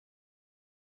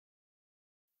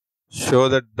show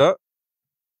that the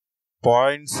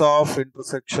points of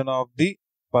intersection of the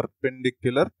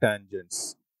perpendicular tangents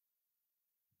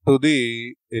to the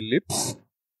ellipse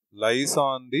lies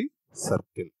on the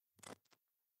circle.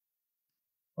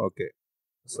 Okay,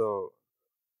 so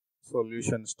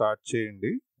solution start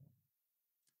చేయండి.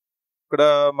 ఇక్కడ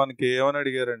మనకి ఏమని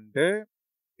అడిగారంటే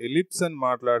ellipse అని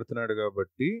మాట్లాడుతున్నాడు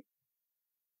కాబట్టి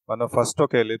మనం ఫస్ట్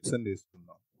ఒక ఎలిప్స్ అని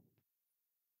తీసుకుందాం.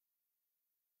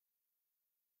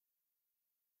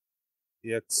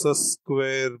 x²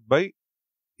 by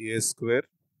a²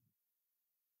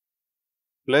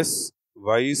 plus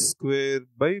y²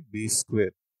 by b²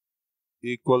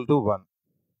 equal to 1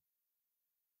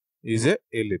 is a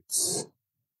ellipse.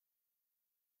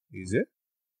 Is a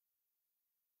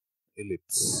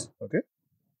ellipse. Okay.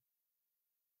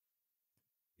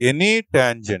 Any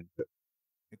tangent.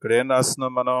 ఇక్కడ ఏం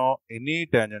రాస్తున్నాం మనం? ఎనీ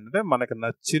టాంజెంట్ అంటే మనకు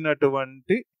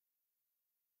నచ్చినటువంటి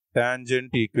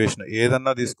టాంజెంట్ ఈక్వేషన్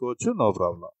ఏదన్నా తీసుకోవచ్చు, నో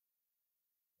ప్రాబ్లం.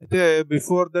 అయితే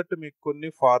బిఫోర్ దట్ మీకు కొన్ని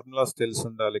ఫార్ములాస్ తెలిసి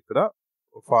ఉండాలి. ఇక్కడ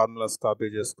ఫార్ములాస్ కాపీ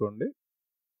చేసుకోండి.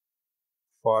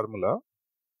 ఫార్ములా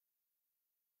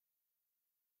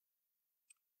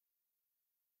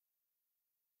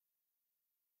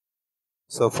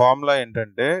సో ఫార్ములా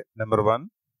ఏంటంటే number 1,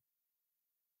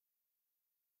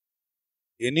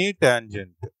 any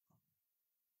tangent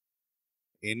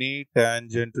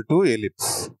to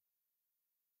ellipse,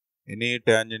 any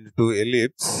tangent to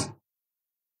ellipse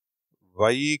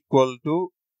y equal to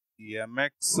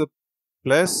mx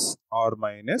plus or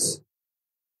minus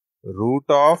root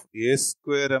of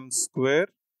a² m²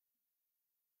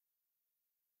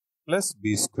 plus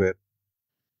b².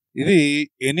 ఇది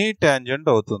any tangent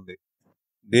అవుతుంది.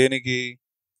 దేనికి?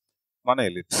 మన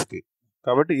ఎలిప్స్ కి.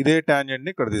 కాబట్టి ఇదే టాంజెంట్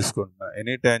ని ఇక్కడ తీసుకుంటున్నా.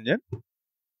 Any tangent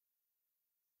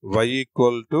y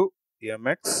equal to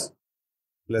mx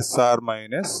plus or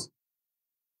minus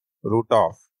root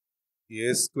of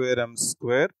a²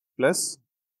 m² plus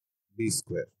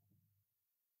b².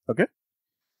 Okay,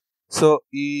 so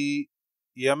ఈ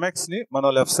mx ని మనం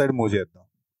లెఫ్ట్ సైడ్ మూవ్ చేద్దాం.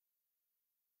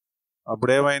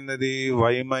 అప్పుడు ఏమైంది?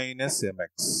 y minus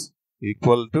mx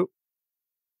equal to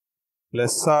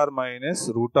plus are minus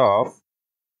root of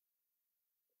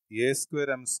a²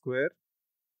 m²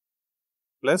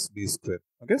 plus b².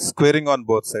 Okay, squaring on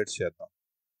both sides చేద్దాం.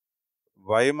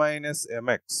 y minus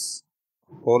mx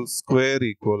whole square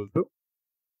equal to,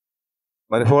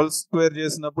 మరి whole square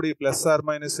చేసినప్పుడు ఈ plus are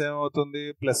minus ఏమవుతుంది?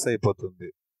 Plus అయిపోతుంది.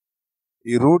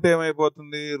 ఈ route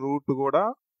ఏమైపోతుంది? Route కూడా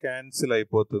cancel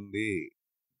అయిపోతుంది.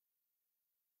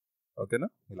 ఓకేనా?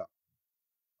 ఇలా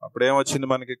అప్పుడు ఏమొచ్చింది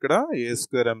మనకి ఇక్కడ?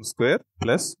 a² m²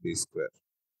 plus b².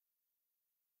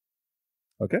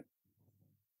 Okay,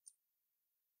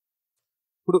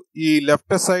 ఇప్పుడు ఈ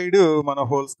లెఫ్ట్ సైడ్ మన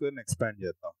హోల్ స్క్వేర్ ఎక్స్పాండ్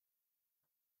చేద్దాం.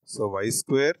 So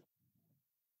y²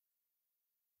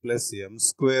 plus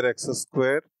m²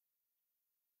 x²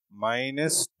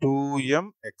 minus 2m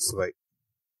xy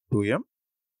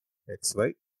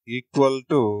equal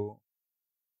to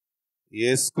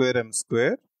a² m²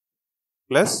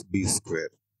 plus b².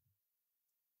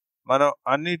 మనం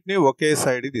అన్నిటినీ ఒకే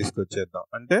సైడ్ తీసుకొచ్చేద్దాం.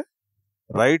 అంటే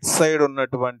రైట్ సైడ్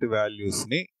ఉన్నటువంటి వాల్యూస్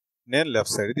ని నేను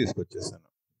లెఫ్ట్ సైడ్ తీసుకొచ్చేసాను.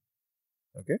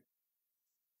 ఓకే,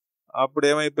 అప్పుడు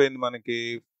ఏమైపోయింది మనకి?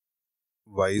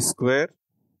 y²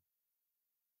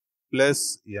 plus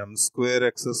m²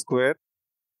 x²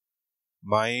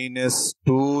 minus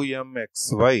 2m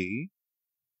xy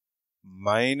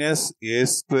minus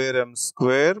a² m²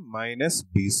 minus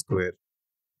b²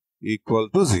 equal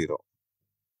to 0.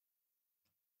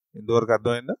 ఇంతవరకు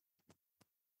అర్థమైందా?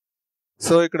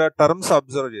 సో ఇక్కడ టర్మ్స్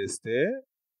అబ్జర్వ్ చేస్తే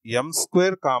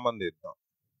m² కామన్ తీద్దాం.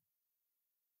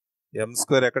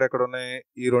 m² ఎక్కడెక్కడ ఉన్నాయి?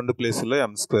 ఈ రెండు ప్లేసుల్లో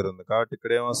m² ఉంది. కాబట్టి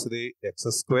ఇక్కడ ఏమొస్తుంది?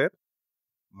 x²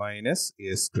 minus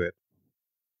a²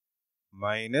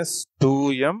 minus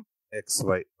 2m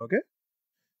xy. Okay,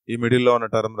 ఈ మిడిల్లో ఉన్న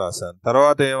టర్మ్ రాశాను.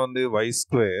 తర్వాత ఏముంది? y²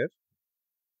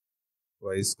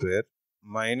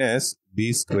 minus b²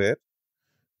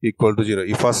 equal to 0.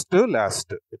 ఈ ఫస్ట్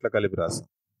లాస్ట్ ఇట్లా కలిపి రాసాం.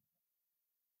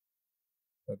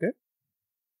 ఓకే,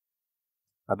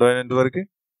 అర్థమైనంత వరకు.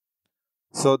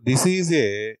 సో దిస్ ఈజ్ ఏ,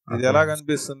 ఇది ఎలా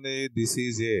కనిపిస్తుంది? This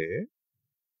is a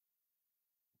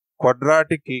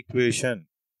quadratic equation.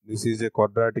 This is a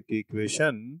quadratic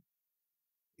equation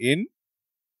in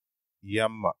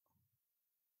M.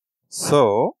 So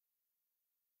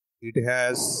it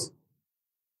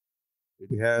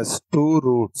has two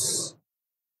roots.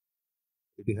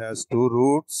 It has two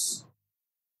roots,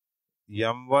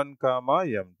 m1 comma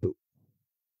m2.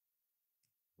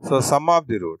 So sum of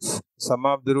the roots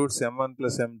m1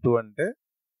 plus m2 అంటే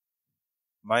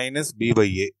minus b by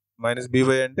a. Minus b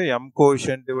by అంటే m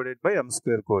coefficient divided by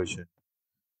m² coefficient.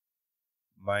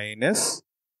 minus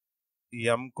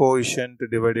m coefficient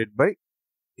divided by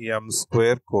m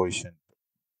square coefficient.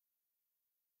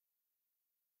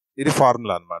 ఇది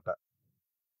formula అన్నమాట.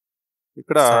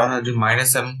 ఇక్కడ అది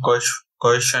minus m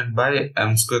coefficient by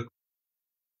m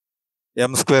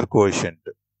square coefficient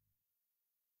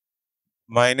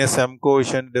minus m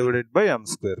coefficient divided by m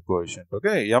square coefficient.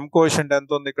 Okay, m coefficient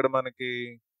ఎంత ఉంది ఇక్కడ మనకి?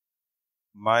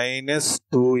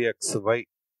 -2xy.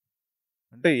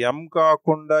 అంటే m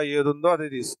కాకుండా ఏది ఉందో అది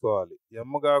తీసుకోవాలి.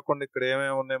 m కాకుండా ఇక్కడ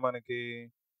ఏమేమి ఉన్నాయి మనకి?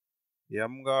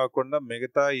 m కాకుండా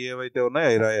మిగతా ఏవైతే ఉన్నాయో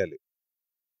అవి రాయాలి.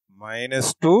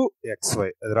 -2xy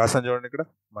అది రాసాను చూడండి ఇక్కడ,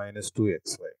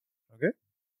 -2xy. Okay,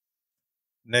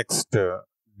 next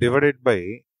divided by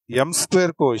m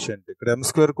square coefficient. ఇక్కడ m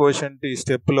స్క్వేర్ కోఎఫిషియంట్ ఈ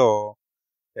స్టెప్ లో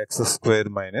x²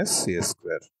 -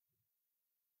 a².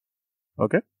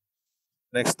 ఓకే,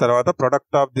 నెక్స్ట్ తర్వాత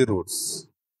product of the roots.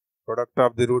 Product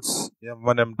of the roots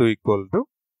m1 m2 equal to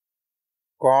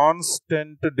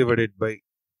constant divided by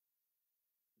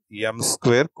m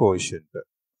square coefficient.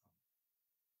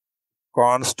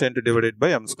 Constant divided by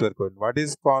m square coefficient. What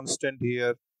is constant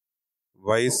here?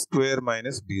 y²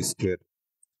 - b².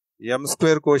 m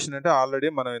square coefficient అంటే already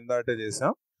మనం ఇందాకే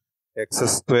చేసాం, x²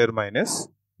 -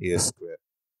 a².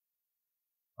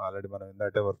 Already మనం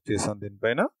ఇందాకే work చేసాం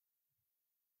దీనిపైన,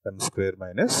 m²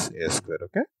 - a².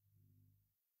 Okay,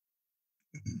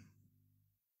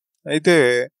 అయితే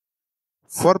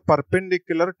for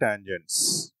perpendicular tangents,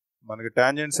 మనకి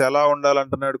టాంజెంట్స్ ఎలా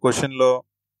ఉండాలంటున్నాడు క్వశ్చన్ లో.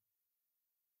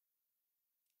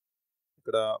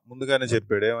 ఇక్కడ ముందుగానే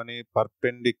చెప్పాడు ఏమని?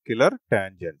 Perpendicular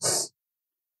tangents.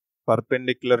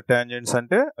 పర్పెండిక్యులర్ టాంజెంట్స్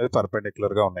అంటే అవి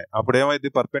పర్పెండిక్యులర్ గా ఉన్నాయి. అప్పుడు ఏమైంది?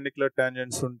 పర్పెండిక్యులర్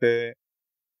టాంజెంట్స్ ఉంటే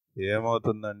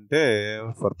ఏమవుతుందంటే,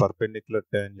 for perpendicular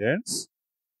tangents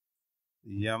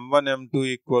m1 m2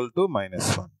 equal to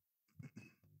 -1.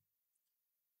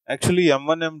 Actually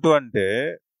m1 m2 అంటే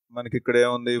మనకి ఇక్కడ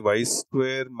ఏముంది? y² -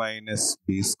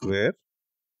 b²,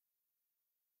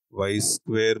 y²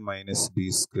 -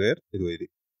 b², ఇది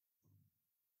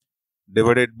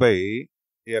divided by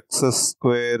x²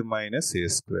 -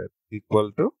 a²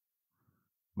 equal to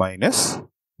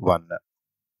 -1.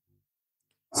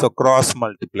 So cross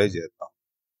multiply చేద్దాం.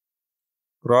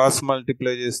 క్రాస్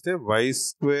మల్టిప్లై చేస్తే y²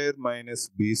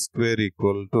 - b²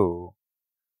 equal to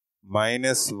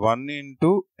 -1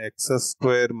 into x²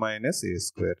 -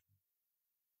 a².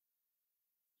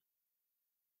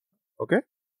 Okay,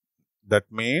 that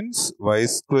means y²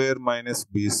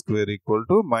 - b² equal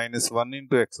to -1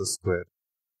 into x²,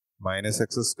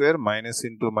 -x² minus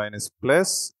into minus plus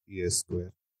a².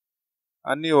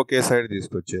 అన్నీ ఒకే side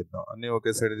తీసుకొచ్చేద్దాం. అన్నీ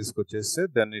ఒకే side తీసుకొచ్చేస్తే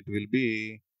then it will be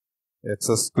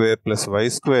x² plus y²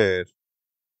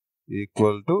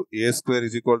 equal to a²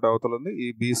 is equal to అవతల ఉంది, ఈ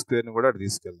b² ని కూడా అటు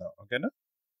తీసుకెళ్దాం. ఓకేనా,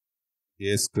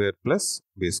 a² plus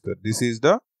b². This is the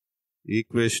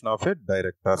equation of a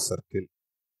director circle.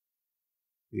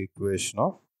 Equation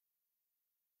of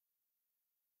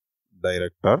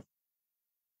director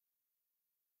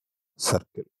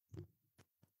circle.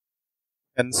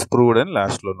 Hence proved అని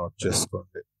last లో నోట్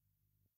చేసుకోండి.